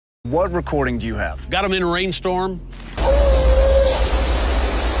What recording do you have? Got them in a rainstorm.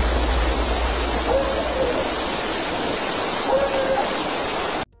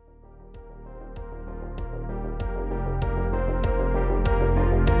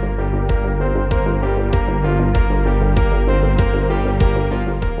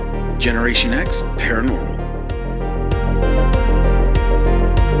 Generation X Paranormal.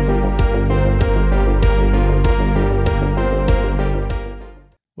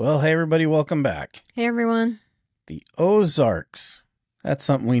 Well, hey everybody, welcome back. Hey everyone. The Ozarks. That's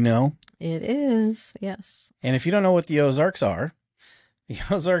something we know. It is, yes. And if you don't know what the Ozarks are, the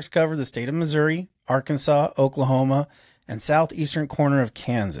Ozarks cover the state of Missouri, Arkansas, Oklahoma, and southeastern corner of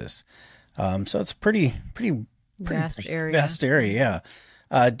Kansas. So it's a pretty Vast area. Vast area,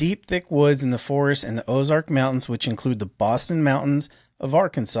 yeah. Deep, thick woods in the forest and the Ozark Mountains, which include the Boston Mountains of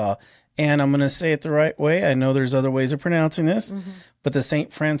Arkansas. And I'm going to say it the right way. I know there's other ways of pronouncing this, but the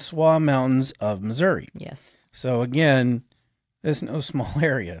St. Francois Mountains of Missouri. Yes. So again, it's no small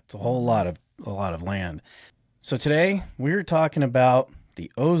area. It's a whole lot of land. So today we're talking about the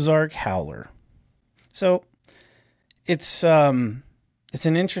Ozark Howler. So it's an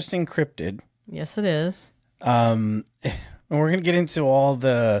interesting cryptid. Yes, it is. And we're going to get into all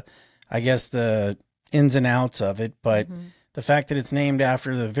the ins and outs of it, but the fact that it's named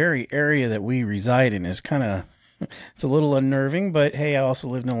after the very area that we reside in is kind of, it's a little unnerving, but hey, I also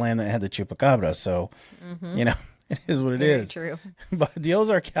lived in a land that had the chupacabra, so, you know, it is what it Very is. true. But the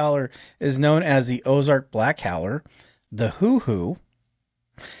Ozark Howler is known as the Ozark Black Howler, the Hoo-Hoo,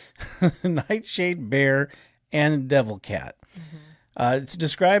 Nightshade Bear, and Devil Cat. It's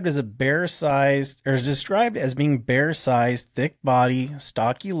described as being bear-sized, thick body,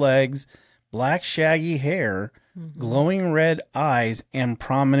 stocky legs, black shaggy hair, glowing red eyes, and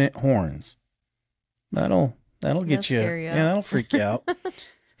prominent horns. That'll get you. Scare you. Yeah, that'll freak you out.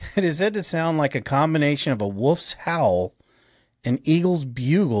 It is said to sound like a combination of a wolf's howl, an eagle's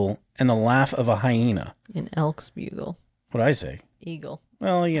bugle, and the laugh of a hyena. An elk's bugle. What'd I say? Eagle.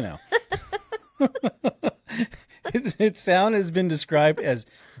 Well, you know. Its sound has been described as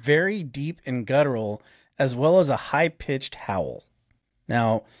very deep and guttural, as well as a high-pitched howl.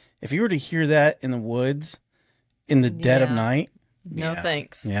 Now, if you were to hear that in the woods in the dead of night, No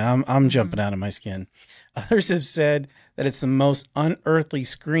thanks. Yeah, I'm jumping out of my skin. Others have said that it's the most unearthly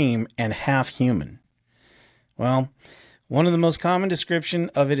scream and half human. Well, one of the most common description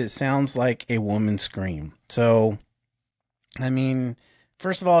of it sounds like a woman's scream. So, I mean,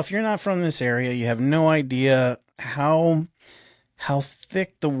 first of all, if you're not from this area, you have no idea how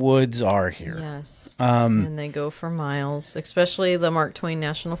thick the woods are here. Yes. And they go for miles, especially the Mark Twain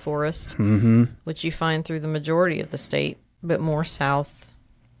National Forest, which you find through the majority of the state, but more south.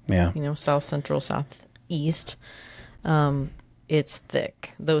 Yeah. You know, south central, southeast. It's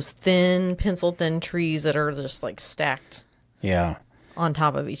thick. Those thin, pencil-thin trees that are just like stacked. Yeah. On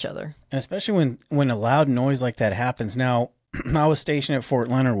top of each other. And especially when a loud noise like that happens. Now, I was stationed at Fort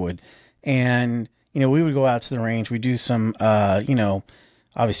Leonard Wood, and you know, we would go out to the range. We do some, you know,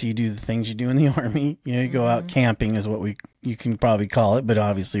 obviously you do the things you do in the Army. You know, you go out camping is what you can probably call it, but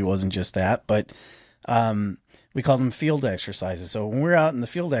obviously it wasn't just that. But we call them field exercises. So when we're out in the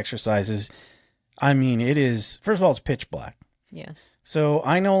field exercises, I mean, it is, first of all, it's pitch black. Yes. So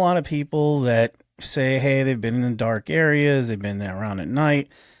I know a lot of people that say, hey, they've been in the dark areas, they've been there around at night.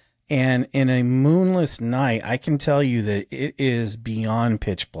 And in a moonless night, I can tell you that it is beyond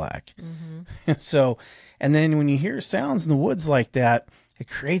pitch black. So, and then when you hear sounds in the woods like that, it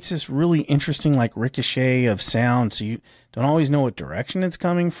creates this really interesting, like, ricochet of sound. So you don't always know what direction it's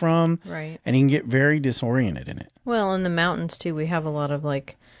coming from. Right. And you can get very disoriented in it. Well, in the mountains, too, we have a lot of,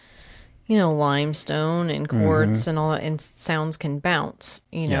 like, you know, limestone and quartz and all that, and sounds can bounce,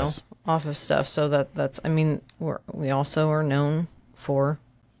 you know, off of stuff. So that's, I mean, we also are known for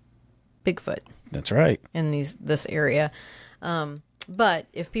Bigfoot. That's right. In this area. But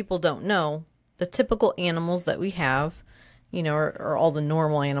if people don't know, the typical animals that we have, you know, are all the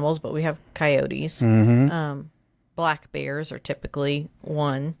normal animals, but we have coyotes. Black bears are typically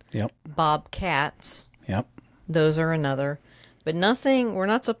one. Yep. Bobcats. Yep. Those are another. But nothing, we're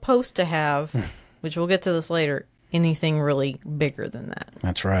not supposed to have, which we'll get to this later, anything really bigger than that.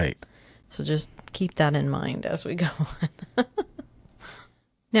 That's right. So just keep that in mind as we go on.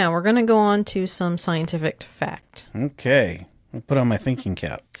 Now, we're going to go on to some scientific fact. Okay. I'll put on my thinking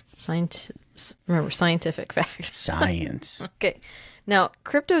cap. Remember, scientific fact. Science. Okay. Now,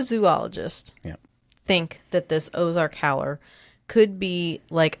 cryptozoologists think that this Ozark Howler could be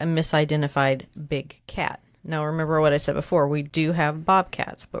like a misidentified big cat. Now, remember what I said before. We do have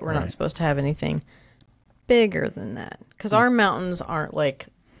bobcats, but we're not supposed to have anything bigger than that. Because our mountains aren't like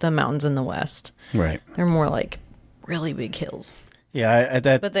the mountains in the west. Right. They're more like really big hills. Yeah,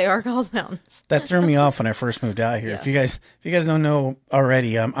 But they are called mountains. That threw me off when I first moved out here. Yes. If you guys don't know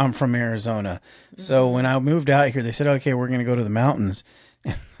already, I'm from Arizona. So when I moved out here, they said, "Okay, we're going to go to the mountains."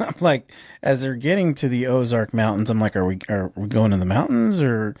 And I'm like, as they're getting to the Ozark Mountains, I'm like, "Are we going to the mountains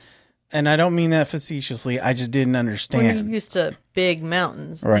or?" And I don't mean that facetiously. I just didn't understand. When you're used to big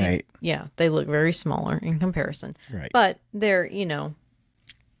mountains, right? They look very smaller in comparison. Right. But they're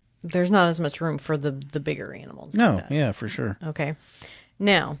there's not as much room for the bigger animals. No, like that. yeah, for sure. Okay.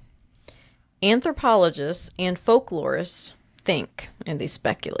 Now, anthropologists and folklorists think, and they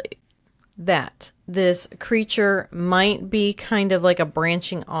speculate, that this creature might be kind of like a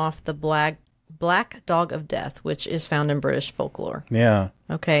branching off the black dog of death, which is found in British folklore. Yeah.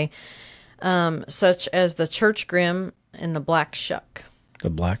 Okay. Such as the church grim and the black shuck. The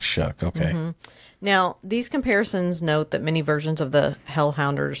black shuck. Okay. Mm-hmm. Now, these comparisons note that many versions of the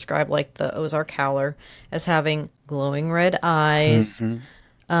hellhound are described, like the Ozark Howler, as having glowing red eyes.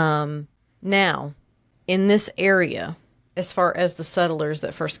 Mm-hmm. Now, in this area, as far as the settlers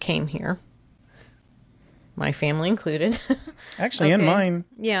that first came here, my family included. Actually, in mine.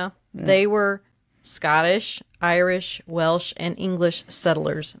 Yeah. They were Scottish, Irish, Welsh, and English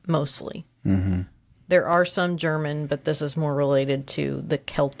settlers mostly. Mm-hmm. There are some German, but this is more related to the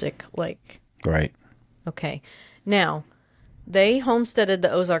Celtic, Right. Okay. Now, they homesteaded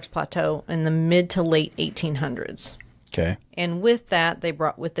the Ozarks Plateau in the mid to late 1800s. Okay. And with that, they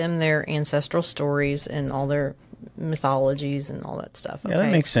brought with them their ancestral stories and all their mythologies and all that stuff. Okay? Yeah,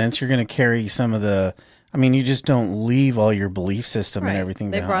 that makes sense. You're going to carry some of the... I mean, you just don't leave all your belief system and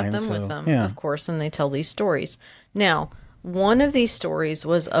everything They behind. brought them with them, yeah. of course, and they tell these stories. Now, one of these stories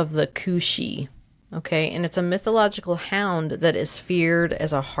was of the Kushi, okay? And it's a mythological hound that is feared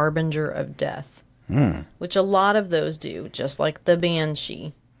as a harbinger of death, which a lot of those do, just like the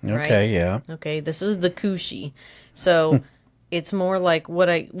Banshee, right? Okay, yeah. Okay, this is the Kushi. So it's more like what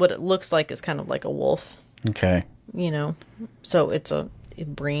it looks like is kind of like a wolf, Okay. So it's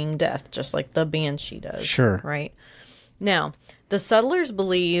bringing death, just like the Banshee does. Sure. Right? Now, the settlers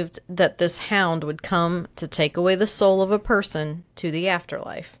believed that this hound would come to take away the soul of a person to the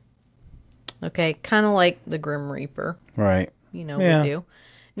afterlife. Okay, kind of like the Grim Reaper. Right. Would do.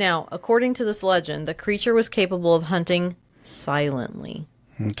 Now, according to this legend, the creature was capable of hunting silently.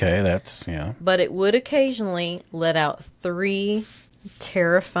 Okay, that's, yeah. But it would occasionally let out 3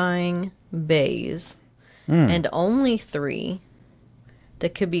 terrifying bays, and only 3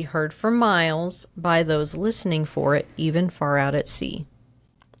 that could be heard for miles by those listening for it, even far out at sea.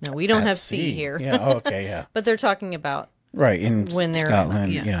 Now, we don't have sea here. Yeah, oh, okay, yeah. But they're talking about Right, in when they're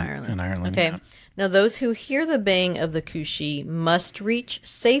Scotland, Ireland. in Ireland. Okay. Yeah. Now, those who hear the baying of the Kushi must reach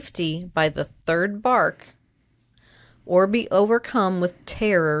safety by the 3rd bark or be overcome with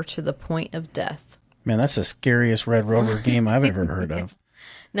terror to the point of death. Man, that's the scariest Red Rover game I've ever heard of.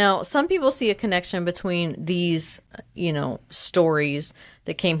 Now, some people see a connection between these, stories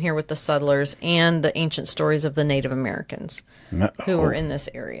that came here with the settlers and the ancient stories of the Native Americans who were in this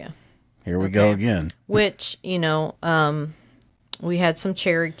area. Here we go again. Which, we had some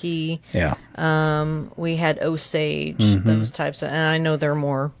Cherokee. Yeah. We had Osage, those types. And I know there are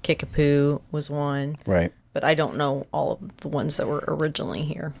more. Kickapoo was one. Right. But I don't know all of the ones that were originally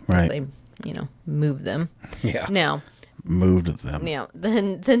here. Right. They, moved them. Yeah. Now, moved them. yeah,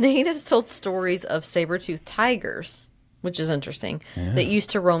 then the natives told stories of saber-toothed tigers, which is interesting, that used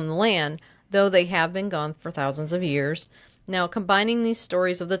to roam the land, though they have been gone for thousands of years. Now, combining these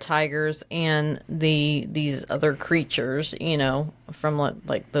stories of the tigers and these other creatures, from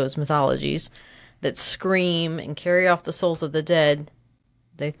like those mythologies that scream and carry off the souls of the dead,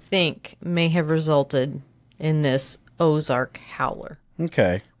 they think may have resulted in this Ozark Howler.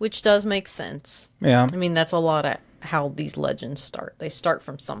 Okay. Which does make sense. Yeah. I mean, that's a lot of how these legends start. They start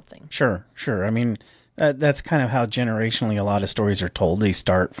from something. Sure. I mean, that's kind of how generationally a lot of stories are told. They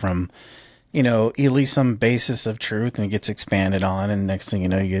start from, at least some basis of truth, and it gets expanded on, and next thing you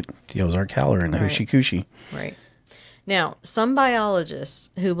know, you get the Ozark Howler and the Hoochie Coochie. Right. Now, some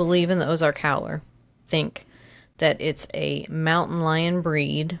biologists who believe in the Ozark Howler think that it's a mountain lion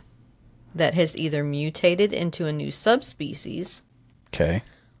breed that has either mutated into a new subspecies, okay,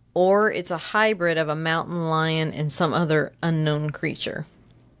 or it's a hybrid of a mountain lion and some other unknown creature,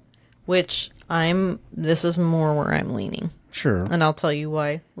 which this is more where I'm leaning. Sure. And I'll tell you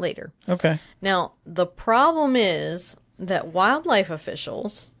why later. Okay. Now, the problem is that wildlife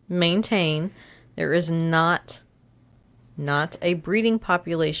officials maintain there is not a breeding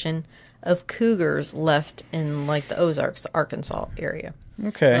population of cougars left in like the Ozarks, the Arkansas area.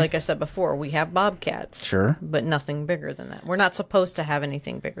 Okay. Like I said before, we have bobcats. Sure. But nothing bigger than that. We're not supposed to have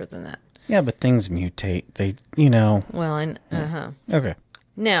anything bigger than that. Yeah, but things mutate. They, Well, Okay.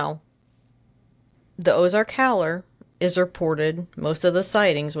 Now, the Ozark Howler is reported, most of the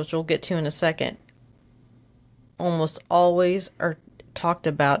sightings, which we'll get to in a second, almost always are talked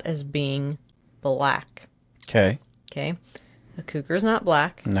about as being black. Okay. Okay? A cougar's not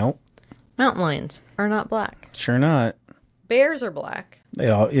black. Nope. Mountain lions are not black. Sure not. Bears are black.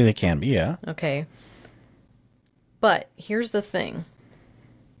 They can be, yeah. Okay. But here's the thing.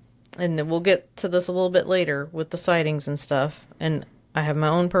 And then we'll get to this a little bit later with the sightings and stuff. And I have my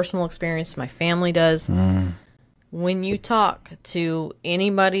own personal experience. My family does. When you talk to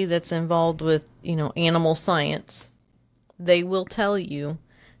anybody that's involved with, animal science, they will tell you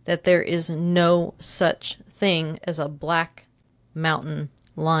that there is no such thing as a black mountain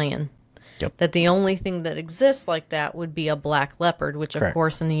lion. Yep. That the only thing that exists like that would be a black leopard, which, Correct. of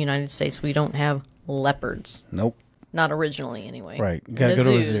course, in the United States, we don't have leopards. Nope. Not originally, anyway. Right. You gotta go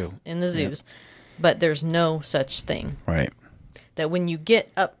to a zoo. In the zoos. But there's no such thing. Right. That when you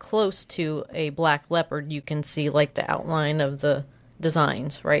get up close to a black leopard, you can see, like, the outline of the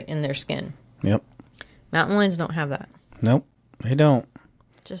designs, right, in their skin. Yep. Mountain lions don't have that. Nope. They don't.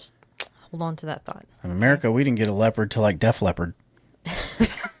 Just hold on to that thought. In America, we didn't get a leopard till, like, Def Leopard.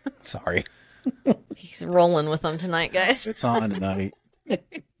 Sorry. He's rolling with them tonight, guys. It's on tonight.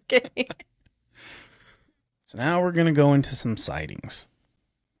 Okay. So now we're going to go into some sightings.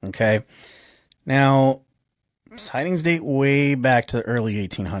 Okay. Now, sightings date way back to the early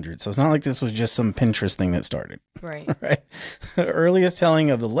 1800s. So it's not like this was just some Pinterest thing that started. Right. Right. The earliest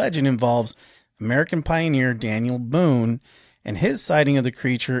telling of the legend involves American pioneer Daniel Boone and his sighting of the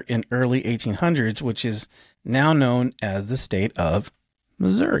creature in early 1800s, which is now known as the state of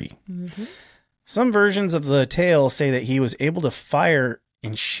Missouri. Mm-hmm. Some versions of the tale say that he was able to fire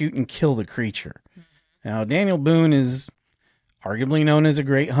and shoot and kill the creature. Now, Daniel Boone is arguably known as a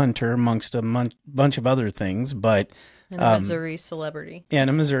great hunter amongst a bunch of other things, but... And a Missouri celebrity. Yeah,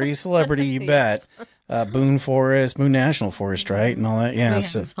 and a Missouri celebrity, you Yes. bet. Boone Forest, Boone National Forest, right? And all that. Yeah. He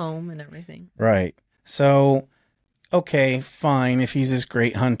has his home and everything. Right. So, okay, fine. If he's this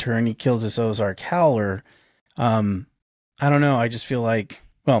great hunter and he kills this Ozark Howler, I don't know. I just feel like,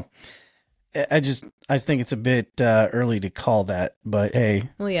 well, I think it's a bit early to call that, but hey.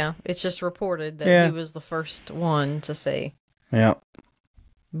 Well, yeah, it's just reported that he was the first one to say. Yeah.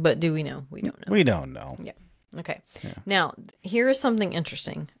 But do we know? We don't know. We don't know. Yeah. Okay. Yeah. Now, here is something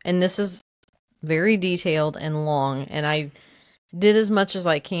interesting, and this is very detailed and long, and I did as much as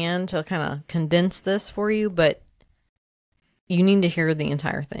I can to kind of condense this for you, but you need to hear the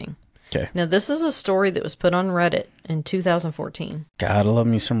entire thing. Okay. Now, this is a story that was put on Reddit in 2014. Gotta love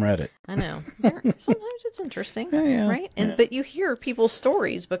me some Reddit. I know. Sometimes it's interesting, Yeah. right? And but you hear people's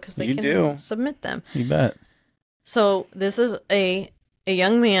stories because they can submit them. You bet. So this is a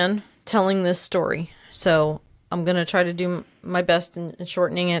young man telling this story. So I'm going to try to do my best in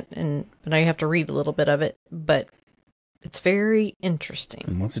shortening it, but I have to read a little bit of it. But it's very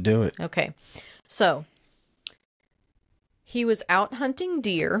interesting. Let's do it. Okay. So he was out hunting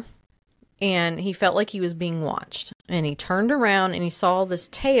deer, and he felt like he was being watched. And he turned around, and he saw this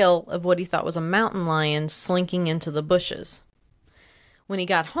tail of what he thought was a mountain lion slinking into the bushes. When he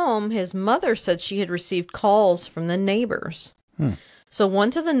got home, his mother said she had received calls from the neighbors. So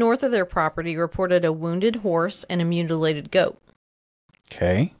one to the north of their property reported a wounded horse and a mutilated goat.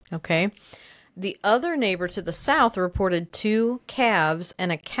 Okay. Okay. The other neighbor to the south reported 2 calves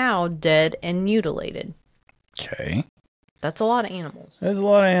and a cow dead and mutilated. Okay. That's a lot of animals. There's a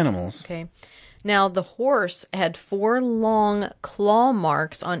lot of animals. Okay. Now, the horse had 4 long claw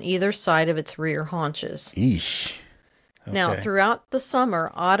marks on either side of its rear haunches. Eesh. Okay. Now, throughout the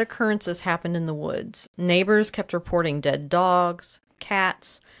summer, odd occurrences happened in the woods. Neighbors kept reporting dead dogs,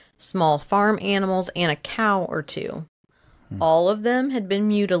 cats, small farm animals, and a cow or 2. All of them had been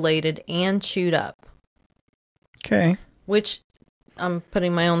mutilated and chewed up. Okay. Which, I'm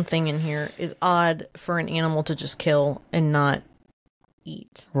putting my own thing in here, is odd for an animal to just kill and not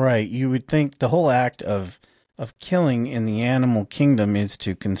eat. Right. You would think the whole act of killing in the animal kingdom is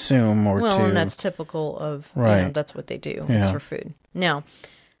to consume or well, to... and that's typical of, right. That's what they do. Yeah. It's for food. Now,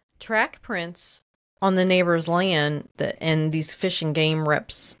 track prints on the neighbor's land and these fish and game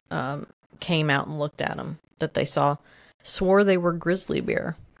reps came out and looked at them that they saw, swore they were grizzly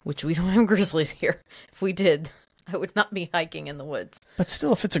bear, which we don't have grizzlies here. If we did, I would not be hiking in the woods. But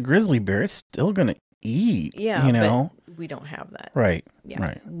still, if it's a grizzly bear, it's still going to eat. Yeah, you know? but we don't have that. Right. Yeah,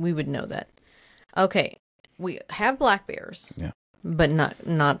 right. We would know that. Okay, we have black bears. Yeah. But not.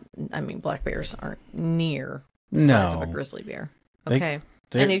 I mean, black bears aren't near the size of a grizzly bear. Okay.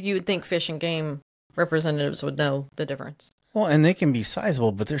 And if you would think Fish and Game representatives would know the difference. Well, and they can be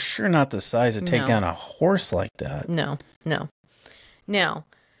sizable, but they're sure not the size to take down a horse like that. No. Now,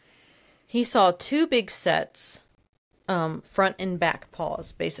 he saw 2 big sets, front and back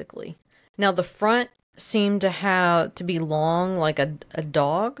paws, basically. Now, the front seemed to be long like a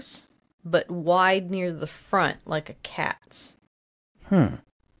dog's, but wide near the front like a cat's.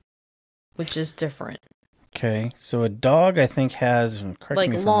 Which is different. Okay, so a dog, I think, has, correct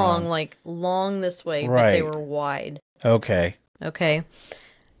me if I'm wrong. Like long this way, but they were wide. Okay.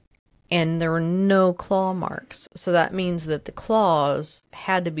 And there were no claw marks. So that means that the claws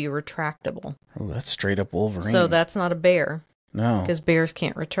had to be retractable. Oh, that's straight up Wolverine. So that's not a bear. No. Because bears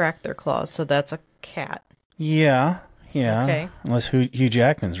can't retract their claws. So that's a cat. Yeah. Okay. Unless Hugh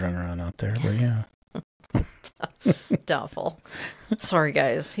Jackman's running around out there, but yeah. Doubtful. Sorry,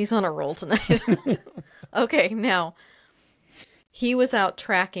 guys. He's on a roll tonight. Okay, now, he was out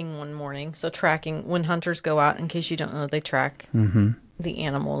tracking one morning. So tracking, when hunters go out, in case you don't know, they track the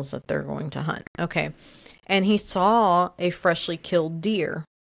animals that they're going to hunt. Okay. And he saw a freshly killed deer.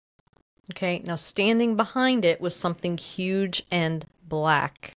 Okay. Now, standing behind it was something huge and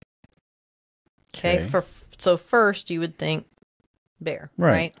black. Okay. So first, you would think bear.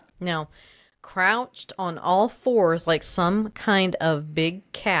 Right? Now, crouched on all fours like some kind of big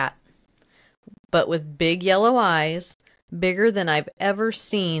cat, but with big yellow eyes, bigger than I've ever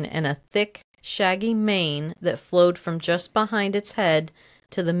seen, and a thick, shaggy mane that flowed from just behind its head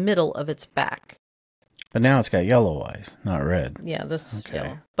to the middle of its back. But now it's got yellow eyes, not red. Yeah, this is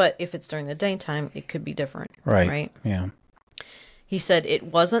yellow. But if it's during the daytime, it could be different. Right? Yeah. He said it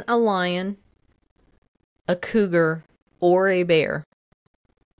wasn't a lion, a cougar, or a bear.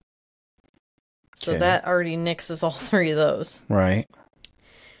 So that already nixes all 3 of those. Right.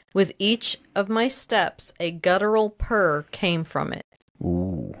 With each of my steps, a guttural purr came from it.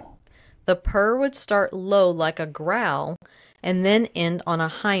 Ooh. The purr would start low like a growl and then end on a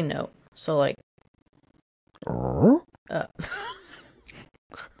high note. So like... I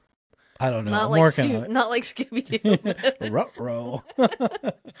don't know. I'm working on it. Not like Scooby-Doo. Ruh-roh.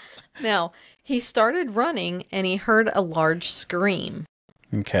 Now, he started running and he heard a large scream.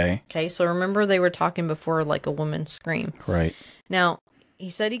 Okay, so remember they were talking before like a woman's scream. Right. Now, he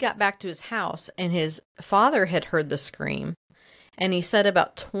said he got back to his house and his father had heard the scream. And he said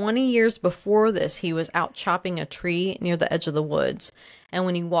about 20 years before this, he was out chopping a tree near the edge of the woods. And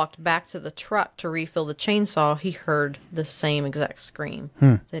when he walked back to the truck to refill the chainsaw, he heard the same exact scream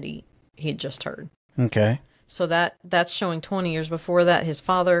that he had just heard. Okay. So that's showing 20 years before that. His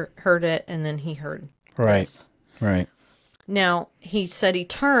father heard it, and then he heard this. Right. Now, he said he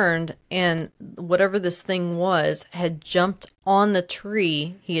turned, and whatever this thing was had jumped on the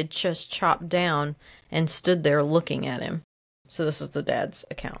tree he had just chopped down and stood there looking at him. So this is the dad's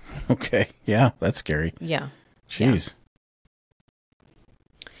account. Okay. Yeah, that's scary. Yeah. Jeez.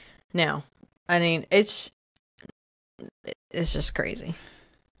 Yeah. Now, I mean, it's just crazy.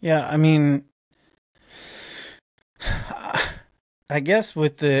 Yeah, I mean, I guess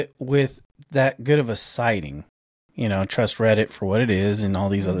with that good of a sighting, trust Reddit for what it is and all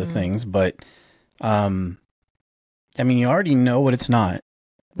these other things, but I mean, you already know what it's not,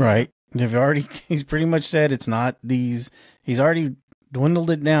 right? He's pretty much said it's not these. He's already dwindled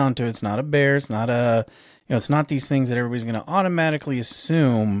it down to it's not a bear, it's not it's not these things that everybody's going to automatically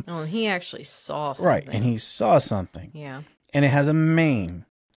assume. Oh, and he actually saw something. Right, and he saw something. Yeah. And it has a mane.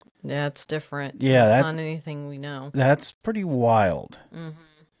 That's different. Yeah, that's not anything we know. That's pretty wild. Mm-hmm.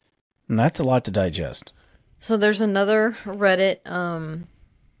 And that's a lot to digest. So there's another Reddit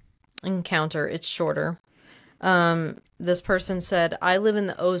encounter. It's shorter. This person said, I live in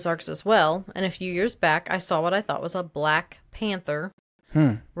the Ozarks as well, and a few years back I saw what I thought was a black panther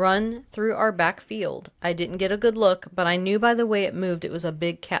run through our back field. I didn't get a good look, but I knew by the way it moved it was a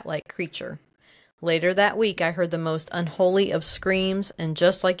big cat-like creature. Later that week I heard the most unholy of screams, and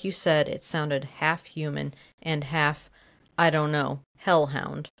just like you said, it sounded half human and half, I don't know,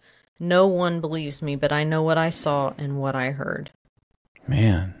 hellhound. No one believes me, but I know what I saw and what I heard.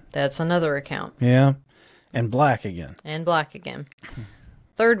 Man. That's another account. Yeah. And black again.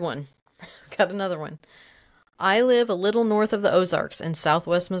 Third one. Got another one. I live a little north of the Ozarks in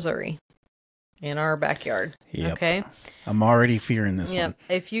southwest Missouri. In our backyard. Yep. Okay? I'm already fearing this one.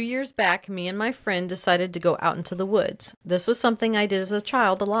 A few years back, me and my friend decided to go out into the woods. This was something I did as a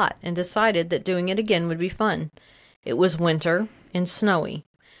child a lot and decided that doing it again would be fun. It was winter and snowy.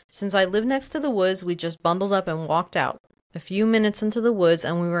 Since I live next to the woods, we just bundled up and walked out. A few minutes into the woods,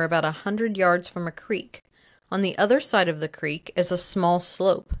 and we were about 100 yards from a creek. On the other side of the creek is a small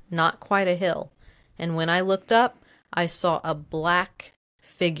slope, not quite a hill. And when I looked up, I saw a black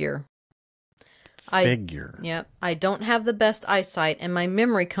figure. Yep. I don't have the best eyesight, and my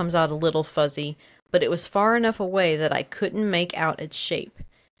memory comes out a little fuzzy, but it was far enough away that I couldn't make out its shape.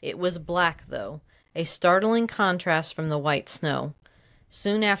 It was black, though, a startling contrast from the white snow.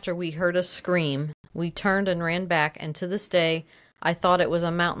 Soon after we heard a scream, we turned and ran back, and to this day, I thought it was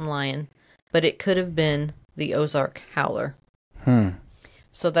a mountain lion, but it could have been the Ozark Howler.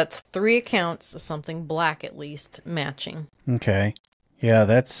 So that's 3 accounts of something black, at least, matching. Okay. Yeah,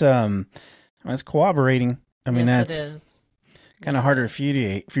 that's corroborating. I mean, yes, that's it is. kind of hard to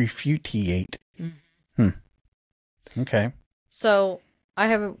refutate. Okay. So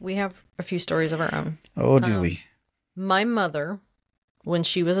we have a few stories of our own. Oh, do we? My mother, when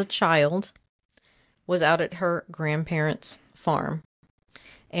she was a child, was out at her grandparents' farm.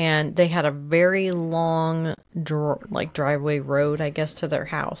 And they had a very long, driveway road, I guess, to their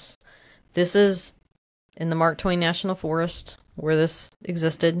house. This is in the Mark Twain National Forest, where this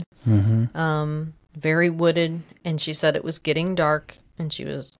existed. Very wooded. And she said it was getting dark, and she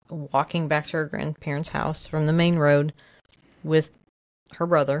was walking back to her grandparents' house from the main road with her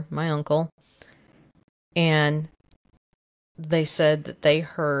brother, my uncle. And they said that they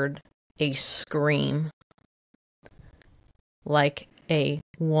heard a scream like a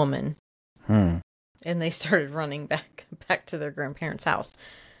woman. And they started running back to their grandparents' house.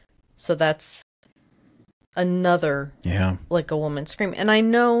 So that's another, like a woman scream. And I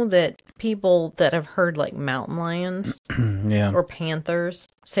know that people that have heard like mountain lions or panthers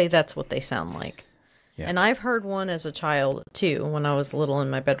say that's what they sound like. And I've heard one as a child too. When I was little in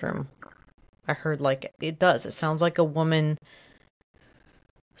my bedroom, I heard like it sounds like a woman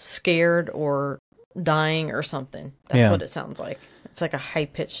scared or dying or something. That's what it sounds like. It's like a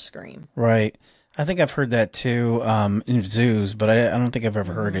high-pitched scream. Right. I think I've heard that too in zoos, but I don't think I've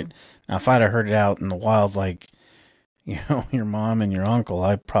ever heard it. Now, if I'd have heard it out in the wild, like, your mom and your uncle,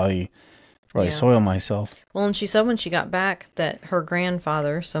 I'd probably soil myself. Well, and she said when she got back that her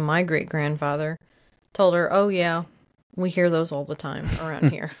grandfather, so my great-grandfather, told her, oh, yeah, we hear those all the time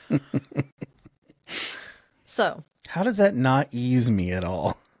around here. So. How does that not ease me at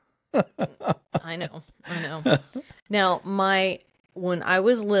all? I know. Now, when I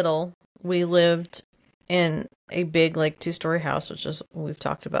was little, we lived in a big, 2-story house, which is we've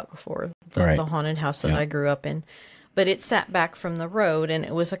talked about before, the haunted house that I grew up in. But it sat back from the road, and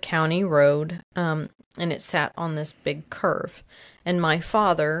it was a county road, and it sat on this big curve. And my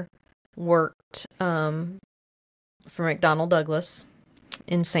father worked for McDonnell Douglas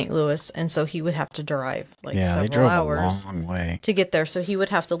in St. Louis, and so he would have to drive several hours a long way to get there. So he would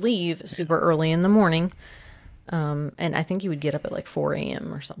have to leave super early in the morning. And I think he would get up at 4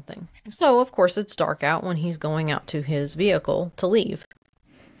 a.m. or something. So, of course, it's dark out when he's going out to his vehicle to leave.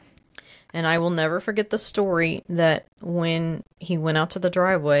 And I will never forget the story that when he went out to the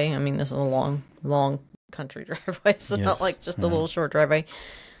driveway, I mean, this is a long, long country driveway, so not just a little short driveway,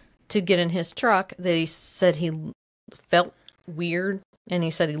 to get in his truck, that he said he felt weird. And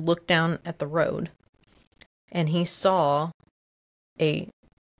he said he looked down at the road and he saw a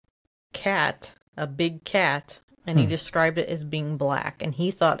cat, a big cat, and he described it as being black, and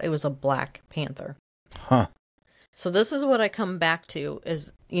he thought it was a black panther. So this is what I come back to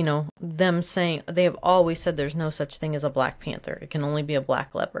is, them saying, they have always said there's no such thing as a black panther. It can only be a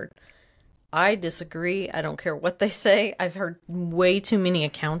black leopard. I disagree. I don't care what they say. I've heard way too many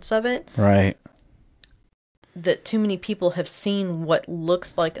accounts of it. Right. That too many people have seen what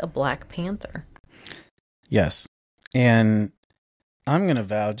looks like a black panther. Yes. And I'm going to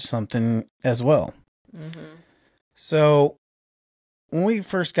vouch something as well. So when we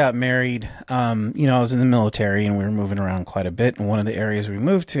first got married, I was in the military and we were moving around quite a bit. And one of the areas we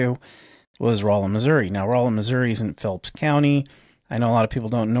moved to was Rolla, Missouri. Now, Rolla, Missouri is in Phelps County. I know a lot of people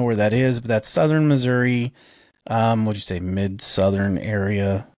don't know where that is, but that's southern Missouri. What'd you say, mid-southern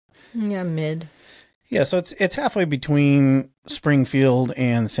area? Yeah, mid. Yeah, so it's halfway between Springfield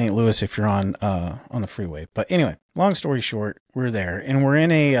and St. Louis if you're on the freeway. But anyway, long story short, we're there and we're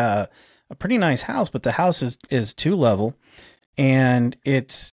in a pretty nice house, but the house is 2-level, and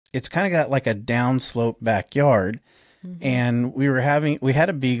it's kind of got like a downslope backyard. And we had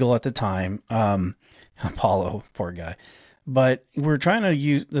a beagle at the time, Apollo, poor guy. But we were trying to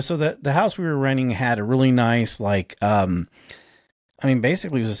use the house we were renting had a really nice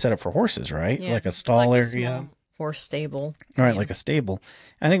basically it was a setup for horses, right? Yeah, like a stall like area. A small horse stable. Right, like a stable.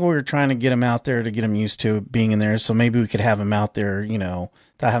 I think we were trying to get him out there to get him used to being in there. So maybe we could have him out there, without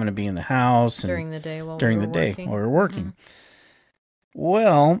having to be in the house. During the day while we were working.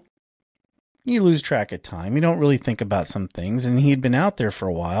 Well, you lose track of time. You don't really think about some things. And he'd been out there for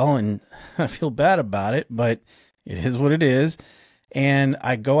a while, and I feel bad about it. But It is what it is. And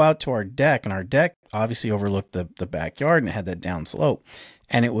I go out to our deck, and our deck obviously overlooked the backyard, and it had that down slope.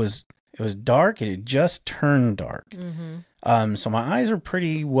 And it was dark. It had just turned dark. Mm-hmm. So my eyes are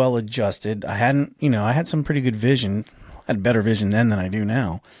pretty well adjusted. I had some pretty good vision. I had better vision then than I do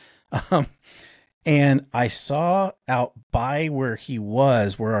now. And I saw out by where he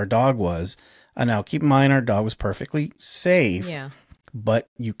was, where our dog was. Now, keep in mind, our dog was perfectly safe. Yeah. But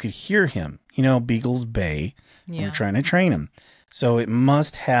you could hear him. Beagles bay. Yeah. We're trying to train him. So it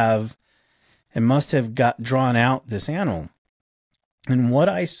must have got drawn out, this animal. And what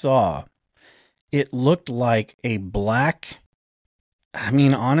I saw, it looked like a black, I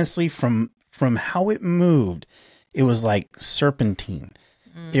mean, honestly, from how it moved, it was like serpentine.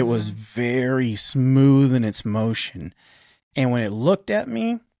 Mm. It was very smooth in its motion. And when it looked at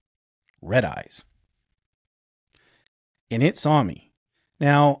me, red eyes. And it saw me.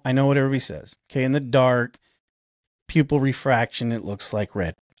 Now, I know what everybody says. Okay, in the dark, pupil refraction, it looks like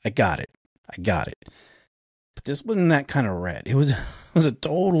red. I got it. But this wasn't that kind of red. It was a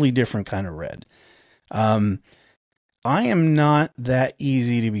totally different kind of red. I am not that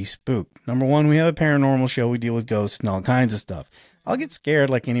easy to be spooked. Number one, we have a paranormal show. We deal with ghosts and all kinds of stuff. I'll get scared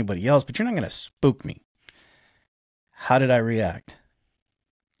like anybody else, but you're not going to spook me. How did I react?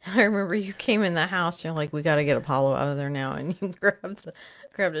 I remember you came in the house. You're like, we got to get Apollo out of there now, and you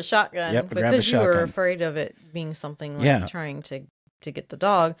grabbed a shotgun. Yep, because you were afraid of it being something like trying to get the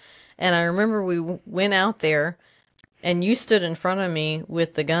dog. And I remember we went out there, and you stood in front of me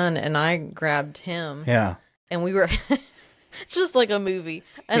with the gun, and I grabbed him. Yeah, and we were just like a movie,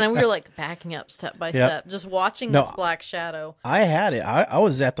 and then we were like backing up step by step, just watching this black shadow. I had it. I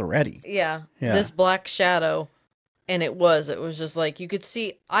was at the ready. Yeah, this black shadow. And it was just like, you could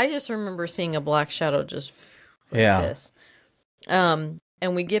see, I just remember seeing a black shadow just like this. And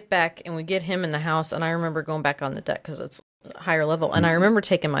we get back and we get him in the house. And I remember going back on the deck because it's a higher level. And I remember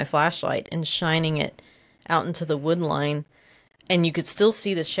taking my flashlight and shining it out into the wood line. And you could still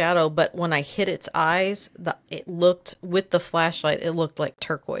see the shadow. But when I hit its eyes, it looked, with the flashlight, it looked like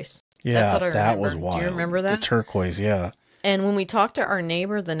turquoise. Yeah, that's what I remember. That was wild. Do you remember that? The turquoise, yeah. And when we talked to our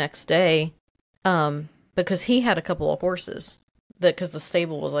neighbor the next day, because he had a couple of horses, because the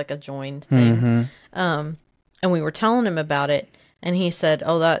stable was like a joined thing. Mm-hmm. And we were telling him about it, and he said,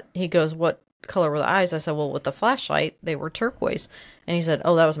 he goes, what color were the eyes? I said, well, with the flashlight, they were turquoise. And he said,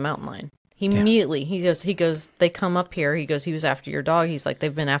 oh, that was a mountain lion. Immediately, he goes, they come up here. He goes, he was after your dog. He's like,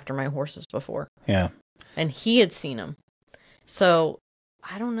 they've been after my horses before. Yeah. And he had seen them. So,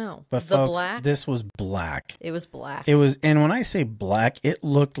 I don't know. But folks, this was black. It was black. And when I say black, it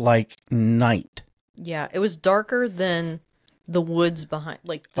looked like night. Yeah, it was darker than the woods behind,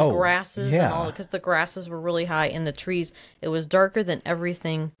 like the grasses and all, because the grasses were really high in the trees. It was darker than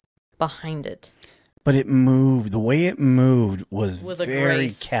everything behind it. But it moved. The way it moved was with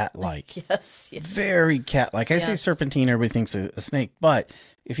very cat-like. Yes. Very cat-like. I say serpentine, everybody thinks a snake, but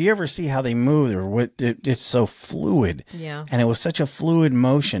if you ever see how they move, it's so fluid. Yeah. And it was such a fluid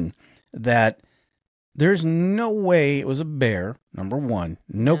motion that there's no way it was a bear, number one.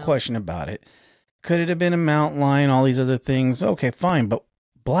 No question about it. Could it have been a mountain lion, all these other things? Okay, fine, but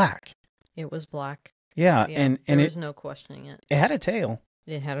black. It was black. Yeah, and there was no questioning it. It had a tail.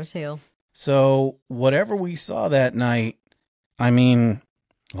 It had a tail. So whatever we saw that night, I mean,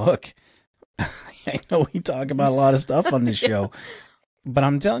 look, I know we talk about a lot of stuff on this show, but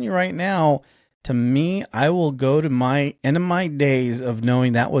I'm telling you right now, to me, I will go to my end of my days of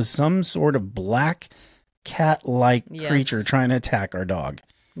knowing that was some sort of black cat-like creature trying to attack our dog.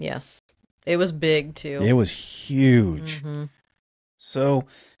 Yes. It was big, too. It was huge. Mm-hmm. So,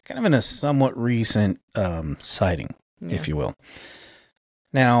 kind of in a somewhat recent sighting, if you will.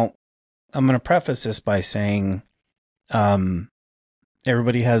 Now, I'm going to preface this by saying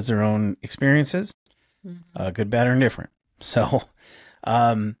everybody has their own experiences, good, bad, or indifferent. So,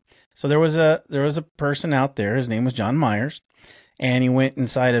 so there was a person out there. His name was John Myers, and he went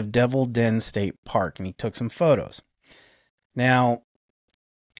inside of Devil Den State Park, and he took some photos. Now,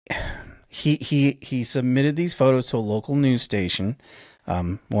 he submitted these photos to a local news station,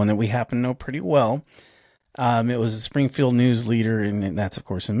 one that we happen to know pretty well. It was a Springfield News Leader, and that's, of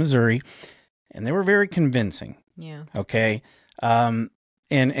course, in Missouri. And they were very convincing. Yeah. Okay. And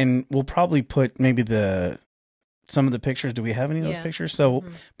we'll probably put maybe some of the pictures. Do we have any of those pictures? So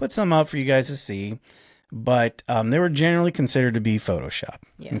put some up for you guys to see. But they were generally considered to be Photoshop.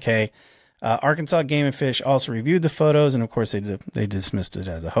 Yes. Okay. Arkansas Game and Fish also reviewed the photos, and of course they dismissed it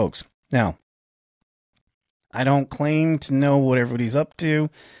as a hoax. Now, I don't claim to know what everybody's up to.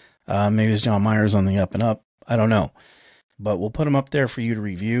 Maybe it's John Myers on the up and up. I don't know. but we'll put them up there for you to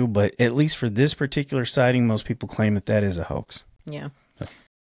review. But at least for this particular sighting, most people claim that that is a hoax. Yeah.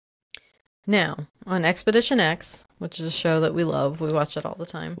 Now, on Expedition X, which is a show that we love, we watch it all the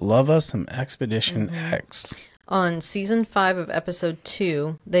time. Love us some Expedition X. On season 5 of episode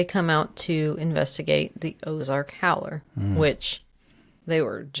 2, they come out to investigate the Ozark Howler, which they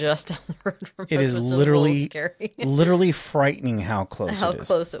were just down the road from us, Is which literally is a little scary. literally frightening how close How it is.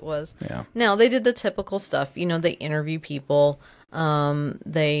 close it was. Yeah. Now, they did the typical stuff. You know, they interview people.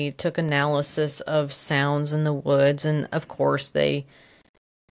 They took analysis of sounds in the woods. And, of course, they,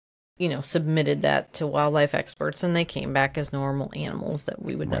 you know, submitted that to wildlife experts. And they came back as normal animals that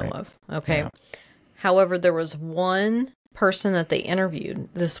we would know of. Okay. Yeah. However, there was one person that they interviewed,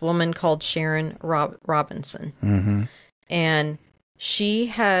 this woman called Sharon Robinson. Mm-hmm. And she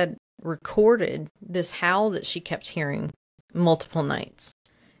had recorded this howl that she kept hearing multiple nights.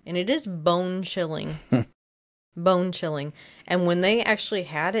 And it is bone chilling. Bone chilling. And when they actually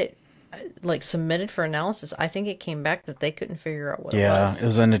had it like submitted for analysis, I think it came back that they couldn't figure out what it was. Yeah, it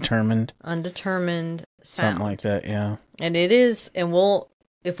was undetermined. Undetermined sound. Something like that, yeah. And it is, and we'll,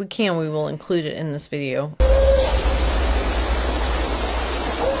 if we can, we will include it in this video.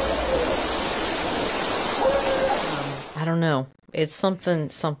 I don't know. It's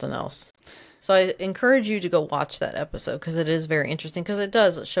something else. So I encourage you to go watch that episode because it is very interesting because it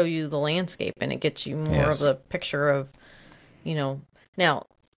does show you the landscape and it gets you more of a picture of, you know, now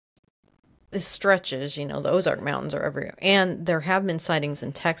it stretches, you know, the Ozark Mountains are everywhere. And there have been sightings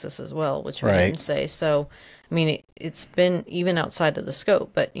in Texas as well, which we didn't say. So, I mean, it's been even outside of the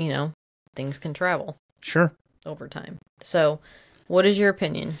scope, but, you know, things can travel. Sure. Over time. So, what is your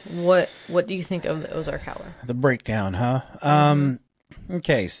opinion? What do you think of the Ozark Howler? The breakdown, huh?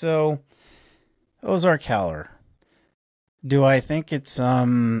 Okay, so Ozark Howler. Do I think it's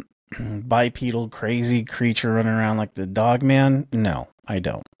bipedal crazy creature running around like the dog man? No, I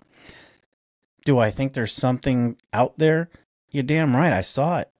don't. Do I think there's something out there? You're damn right. I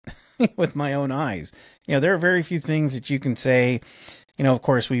saw it with my own eyes. You know, there are very few things that you can say. You know, of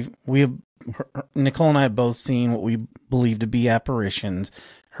course, Nicole and I have both seen what we believe to be apparitions,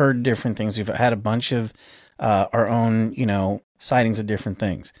 heard different things. We've had a bunch of our own, you know, sightings of different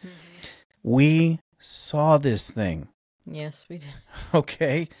things. Mm-hmm. We saw this thing. Yes, we did.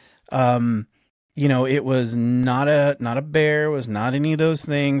 Okay. You know, it was not a bear, it was not any of those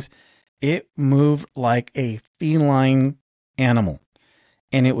things. It moved like a feline animal,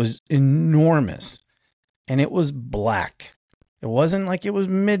 and it was enormous, and it was black. It wasn't like it was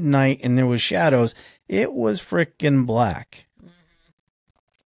midnight and there was shadows. It was frickin' black. Mm-hmm.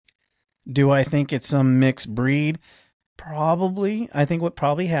 Do I think it's some mixed breed? Probably. I think what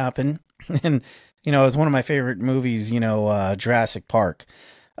probably happened, and, you know, it's one of my favorite movies, you know, Jurassic Park.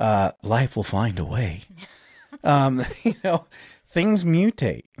 Life will find a way. You know, things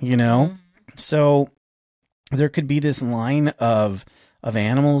mutate, you know? Mm-hmm. So there could be this line of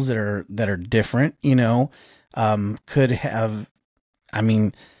animals that are different, you know, could have, I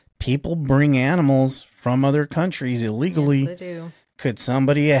mean, people bring animals from other countries illegally. Yes, they do. Could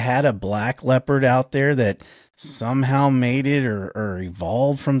somebody have had a black leopard out there that somehow made it or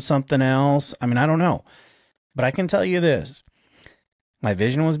evolved from something else? I mean, I don't know. But I can tell you this. My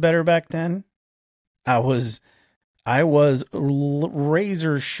vision was better back then. I was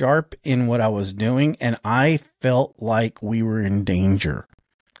razor sharp in what I was doing, and I felt like we were in danger.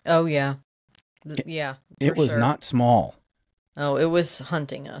 Oh, yeah. Yeah. It was not small. Oh, it was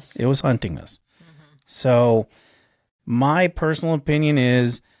hunting us. It was hunting us. Mm-hmm. So my personal opinion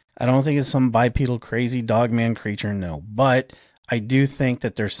is I don't think it's some bipedal crazy dogman creature, no. But I do think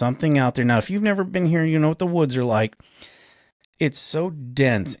that there's something out there. Now, if you've never been here, you know what the woods are like. It's so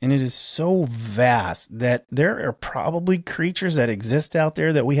dense and it is so vast that there are probably creatures that exist out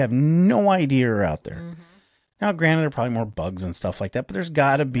there that we have no idea are out there. Mm-hmm. Now, granted, there are probably more bugs and stuff like that, but there's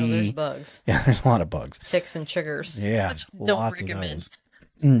got to be... No, there's bugs. Yeah, there's a lot of bugs. Ticks and chiggers. Yeah, Don't recommend.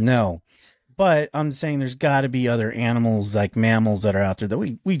 No. But I'm saying there's got to be other animals, like mammals, that are out there that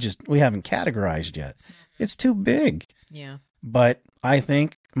we haven't categorized yet. It's too big. Yeah. But I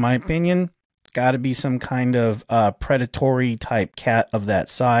think, my opinion, got to be some kind of predatory type cat of that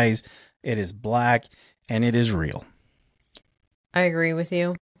size. It is black, and it is real. I agree with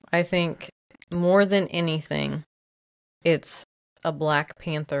you. I think more than anything, it's a black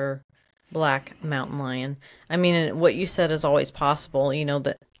panther, black mountain lion. I mean, what you said is always possible. You know,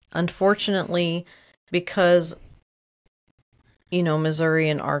 that unfortunately, because, you know, Missouri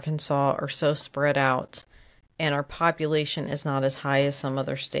and Arkansas are so spread out and our population is not as high as some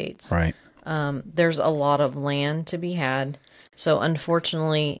other states. Right. There's a lot of land to be had. So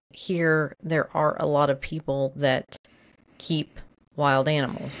unfortunately, here there are a lot of people that keep wild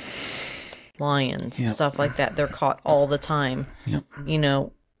animals, lions, Yep. stuff like that. They're caught all the time. Yep. You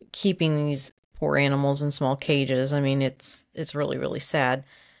know, keeping these poor animals in small cages. I mean, it's really, really sad.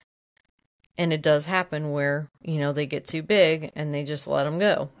 And it does happen where, you know, they get too big and they just let them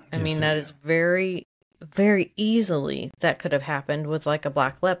go. I Yes, mean, they that do. is very, very easily that could have happened with like a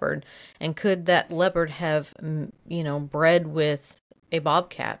black leopard. And could that leopard have, you know, bred with a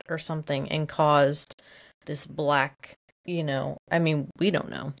bobcat or something and caused this black, you know, I mean, we don't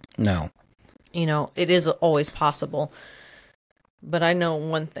know. No. You know, it is always possible. But I know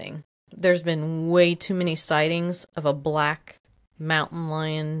one thing. There's been way too many sightings of a black mountain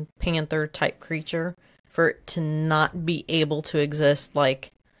lion, panther type creature for it to not be able to exist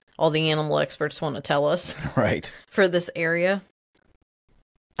like all the animal experts want to tell us Right. for this area.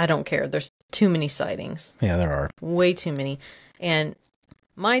 I don't care. There's too many sightings. Yeah, there are. Way too many. And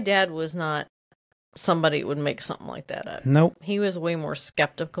my dad was not somebody who would make something like that up. Nope. He was way more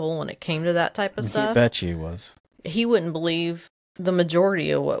skeptical when it came to that type of I stuff. bet you he was. He wouldn't believe the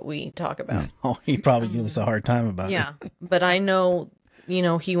majority of what we talk about. Oh, he'd probably give us a hard time about it. Yeah, but I know, you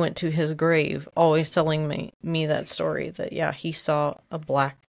know, he went to his grave always telling me that story that, yeah, he saw a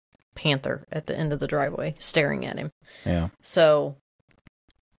black panther at the end of the driveway staring at him. Yeah. So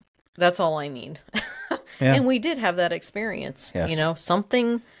that's all I need. Yeah. And we did have that experience. Yes. You know,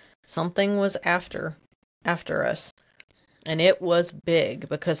 something was after us. And it was big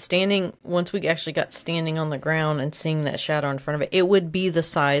because once we actually got standing on the ground and seeing that shadow in front of it, it would be the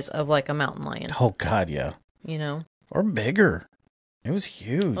size of like a mountain lion, Oh, God, yeah. you know? Or bigger. It was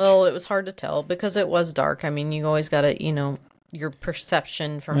huge. Well, it was hard to tell because it was dark. I mean, you always got to, you know, your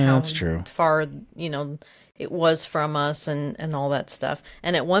perception from Yeah, how that's true. far, you know, it was from us and all that stuff.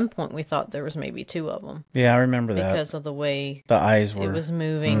 And at one point we thought there was maybe two of them Yeah, I remember that. because of the way The eyes were. it was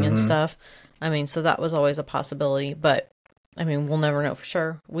moving and stuff. I mean, so that was always a possibility, but I mean, we'll never know for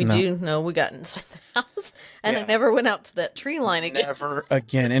sure. We No. do know we got inside the house and Yeah. it never went out to that tree line again. Never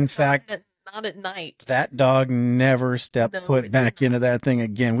again. In fact, Not at night. that dog never stepped No, foot it back into that thing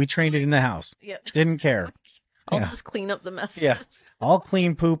again. We trained it in the house. Yep. Didn't care. I'll Yeah. just clean up the messes. Yeah. I'll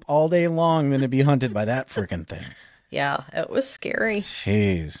clean poop all day long than to be hunted by that freaking thing. Yeah, it was scary.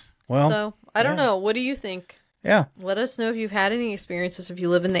 Jeez. Well, So, I don't yeah. know. What do you think? yeah. Let us know if you've had any experiences, if you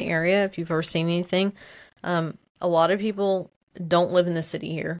live in the area, if you've ever seen anything. A lot of people don't live in the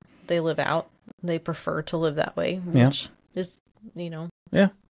city here. They live out. They prefer to live that way, Yeah. which is, you know, Yeah.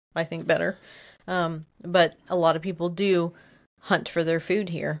 I think better. But a lot of people do hunt for their food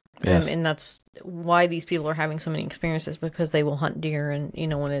here. Yes. And that's why these people are having so many experiences, because they will hunt deer and, you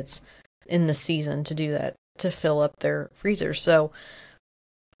know, when it's in the season to do that, to fill up their freezers. So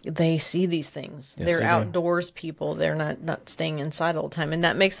they see these things. Yes, They're they do. outdoors people. They're not staying inside all the time. And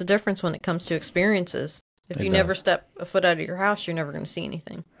that makes a difference when it comes to experiences. If It you never does. step a foot out of your house, you're never going to see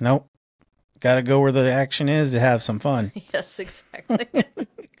anything. Nope. Got to go where the action is to have some fun. Yes, exactly.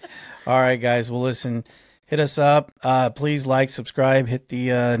 All right, guys. Well, listen, hit us up. Please like, subscribe, hit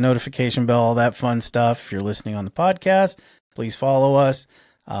the notification bell, all that fun stuff. If you're listening on the podcast, please follow us.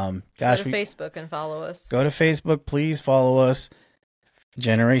 Go Gosh, to Facebook and follow us. go to Facebook. Please follow us.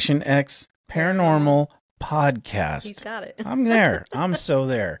 Generation X Paranormal Podcast. He's got it. I'm there. I'm so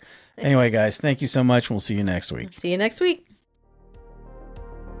there. Anyway, guys, thank you so much. We'll see you next week. See you next week.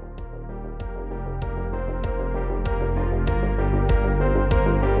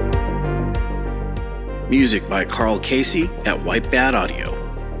 Music by Carl Casey at White Bat Audio.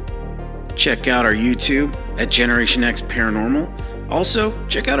 Check out our YouTube at Generation X Paranormal. Also,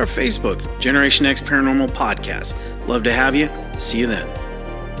 check out our Facebook, Generation X Paranormal Podcast. Love to have you. See you then.